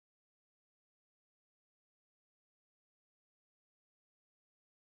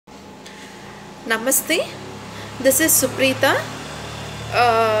Namaste, this is Suprita.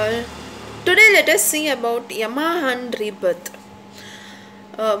 Uh, Today let us see about Yama and Rebirth.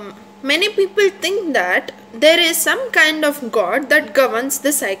 Many people think that there is some kind of god that governs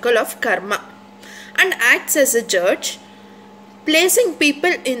the cycle of karma and acts as a judge, placing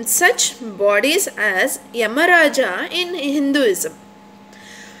people in such bodies as Yamaraja in Hinduism.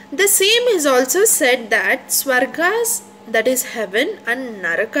 The same is also said that Swargas, that is heaven, and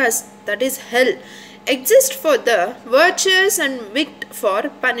Narakas, that is hell, exist for the virtuous and wicked for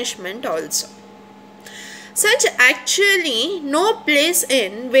punishment also. Such actually no place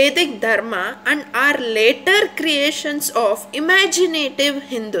in Vedic Dharma and are later creations of imaginative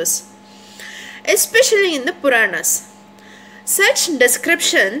Hindus, especially in the Puranas. Such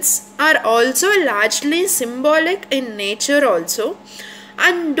descriptions are also largely symbolic in nature also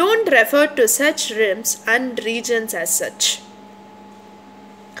and don't refer to such realms and regions as such.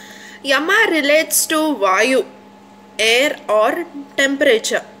 Yama relates to vayu, air or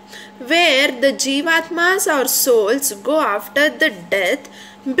temperature, where the jivatmas or souls go after the death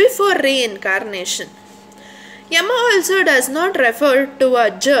before reincarnation. Yama also does not refer to a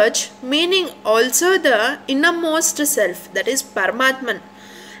judge, meaning also the innermost self, that is Paramatman,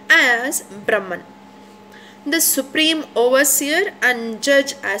 as Brahman, the supreme overseer and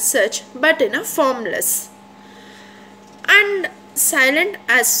judge as such, but in a formless and silent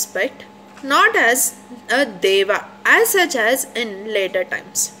aspect, not as a deva as such as in later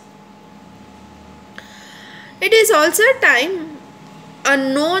times. It is also time a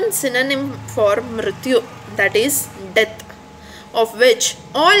known synonym for mrityu, that is death, of which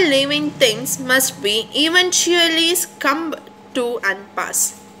all living things must be eventually succumb to and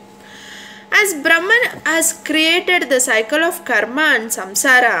pass. As Brahman has created the cycle of karma and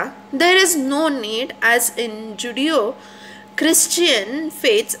samsara, there is no need, as in Judeo Christian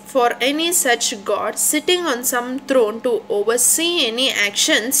faiths, for any such god sitting on some throne to oversee any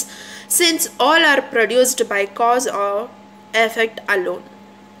actions, since all are produced by cause or effect alone.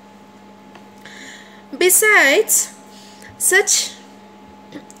 Besides, such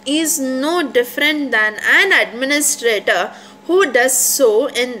is no different than an administrator who does so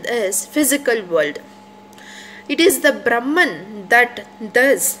in this physical world. It is the Brahman that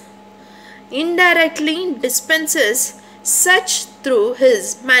thus indirectly dispenses such through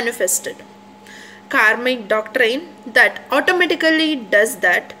his manifested karmic doctrine that automatically does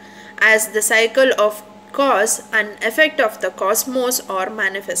that as the cycle of cause and effect of the cosmos or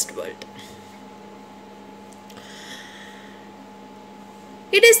manifest world.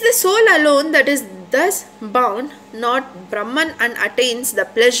 It is the soul alone that is thus bound, not Brahman, and attains the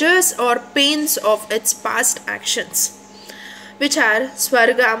pleasures or pains of its past actions, which are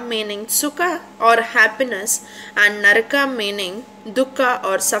Swarga meaning Sukha or happiness, and Naraka meaning Dukkha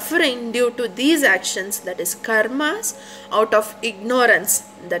or suffering due to these actions, that is karmas, out of ignorance,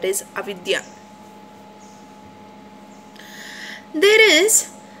 that is avidya. There is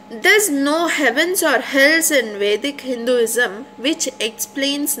thus no heavens or hells in Vedic Hinduism, which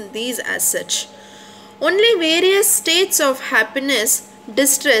explains these as such. Only various states of happiness,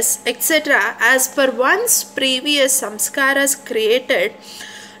 distress, etc., as per one's previous samskaras created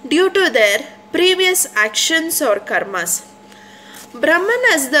due to their previous actions or karmas. Brahman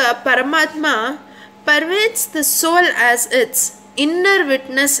as the Paramatma pervades the soul as its inner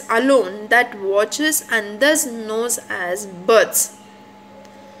witness alone that watches and thus knows as births.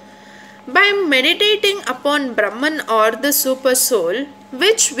 By meditating upon Brahman or the super soul,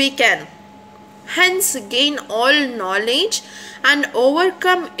 which we can hence gain all knowledge and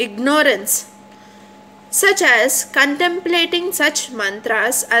overcome ignorance, such as contemplating such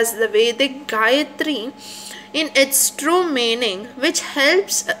mantras as the Vedic Gayatri in its true meaning, which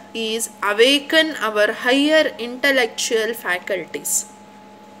helps is awaken our higher intellectual faculties.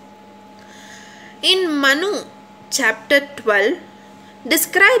 In Manu chapter 12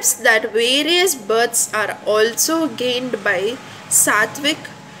 describes that various births are also gained by sattvic,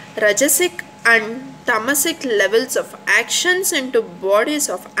 rajasic and tamasic levels of actions into bodies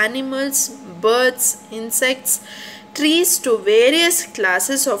of animals, birds, insects, trees to various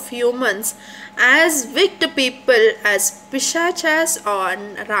classes of humans, as wicked people as pishachas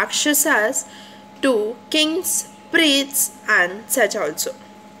or rakshasas to kings, priests and such also.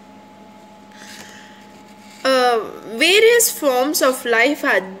 Various forms of life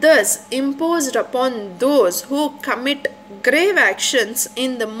are thus imposed upon those who commit grave actions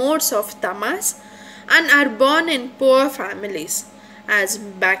in the modes of tamas and are born in poor families, as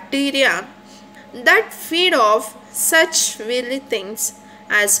bacteria that feed off such willy things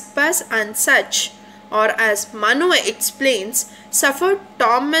as pus and such, or as Manu explains, suffered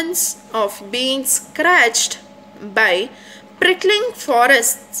torments of being scratched by prickling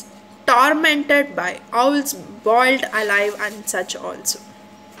forests, tormented by owls boiled alive, and such also.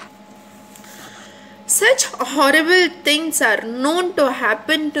 Such horrible things are known to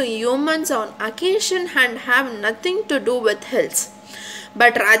happen to humans on occasion and have nothing to do with hells,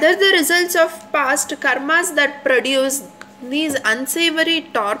 but rather the results of past karmas that produce these unsavory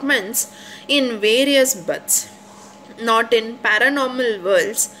torments in various births, not in paranormal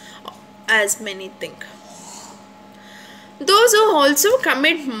worlds as many think. Those who also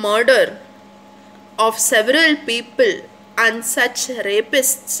commit murder of several people and such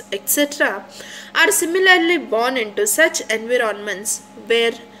rapists, etc., are similarly born into such environments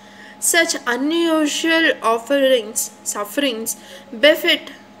where such unusual sufferings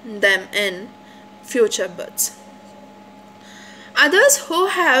befit them in future births. Others who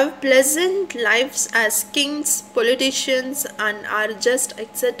have pleasant lives as kings, politicians, and are just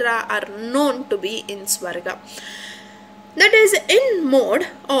etc., are known to be in Swarga, that is, in mode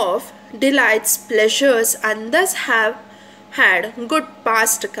of delights, pleasures, and thus have had good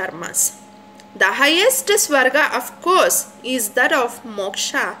past karmas. The highest Swarga, of course, is that of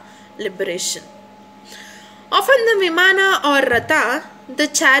moksha, liberation. Often the Vimana or Ratha, the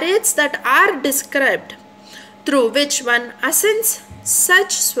chariots that are described through which one ascends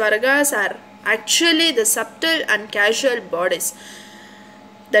such Swargas, are actually the subtle and casual bodies,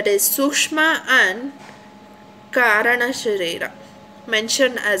 that is Sukshma and Karana Sharira.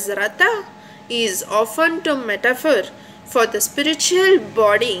 Mentioned as Ratha is often to metaphor for the spiritual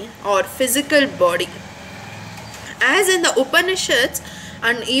body or physical body. As in the Upanishads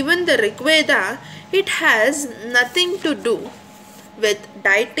and even the Rig Veda, it has nothing to do with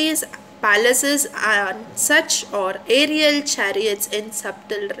deities, palaces, and such or aerial chariots in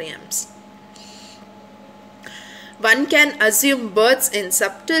subtle realms. One can assume births in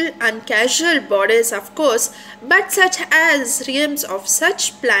subtle and casual bodies, of course, but such as realms of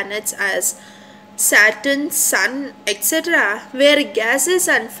such planets as Saturn, Sun, etc., where gases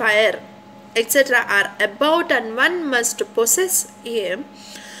and fire, etc., are about, and one must possess a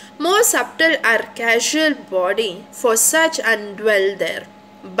more subtle or casual body for such and dwell there,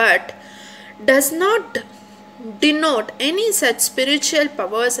 but does not denote any such spiritual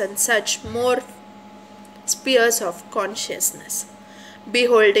powers and such more spheres of consciousness,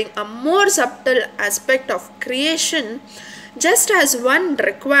 beholding a more subtle aspect of creation, just as one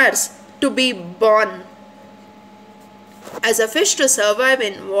requires to be born as a fish to survive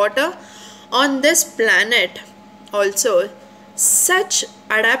in water on this planet. Also, such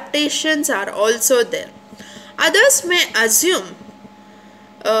adaptations are also there. Others may assume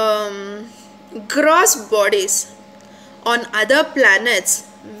gross bodies on other planets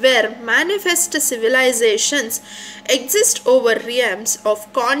where manifest civilizations exist over realms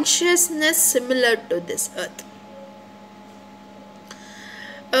of consciousness similar to this earth.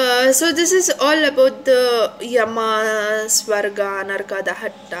 So this is all about the Yama, Swarga, Narka,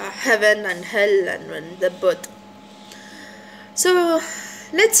 Dahatta, heaven and hell, and the birth. So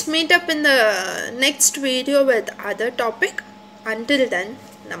let's meet up in the next video with other topic. Until then,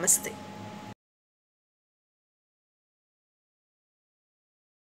 namaste.